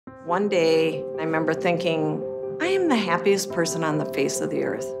One day, I remember thinking, I am the happiest person on the face of the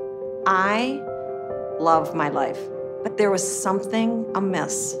earth. I love my life. But there was something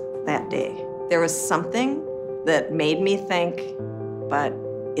amiss that day. There was something that made me think, but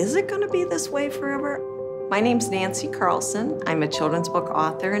is it going to be this way forever? My name's Nancy Carlson. I'm a children's book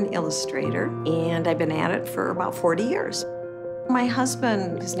author and illustrator, and I've been at it for about 40 years. My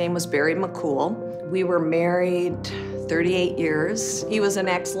husband, his name was Barry McCool. We were married 38 years. He was an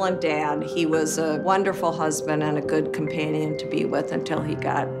excellent dad. He was a wonderful husband and a good companion to be with until he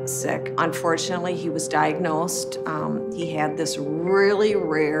got sick. Unfortunately, he was diagnosed. He had this really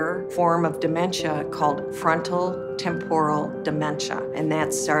rare form of dementia called frontal temporal dementia, and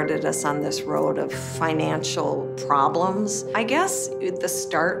that started us on this road of financial problems. I guess the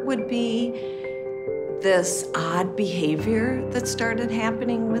start would be this odd behavior that started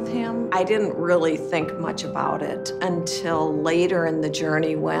happening with him. I didn't really think much about it until later in the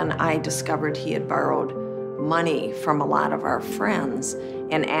journey when I discovered he had borrowed money from a lot of our friends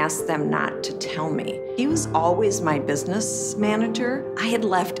and asked them not to tell me. He was always my business manager. I had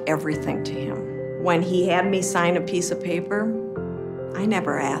left everything to him. When he had me sign a piece of paper, I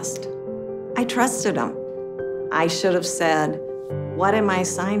never asked. I trusted him. I should have said, "What am I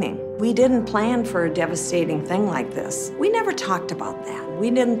signing?" We didn't plan for a devastating thing like this. We never talked about that.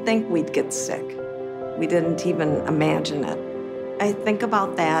 We didn't think we'd get sick. We didn't even imagine it. I think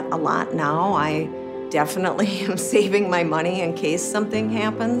about that a lot now. I definitely am saving my money in case something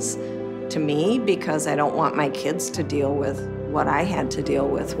happens to me because I don't want my kids to deal with what I had to deal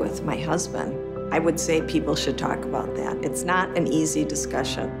with my husband. I would say people should talk about that. It's not an easy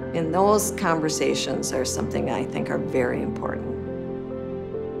discussion. And those conversations are something I think are very important.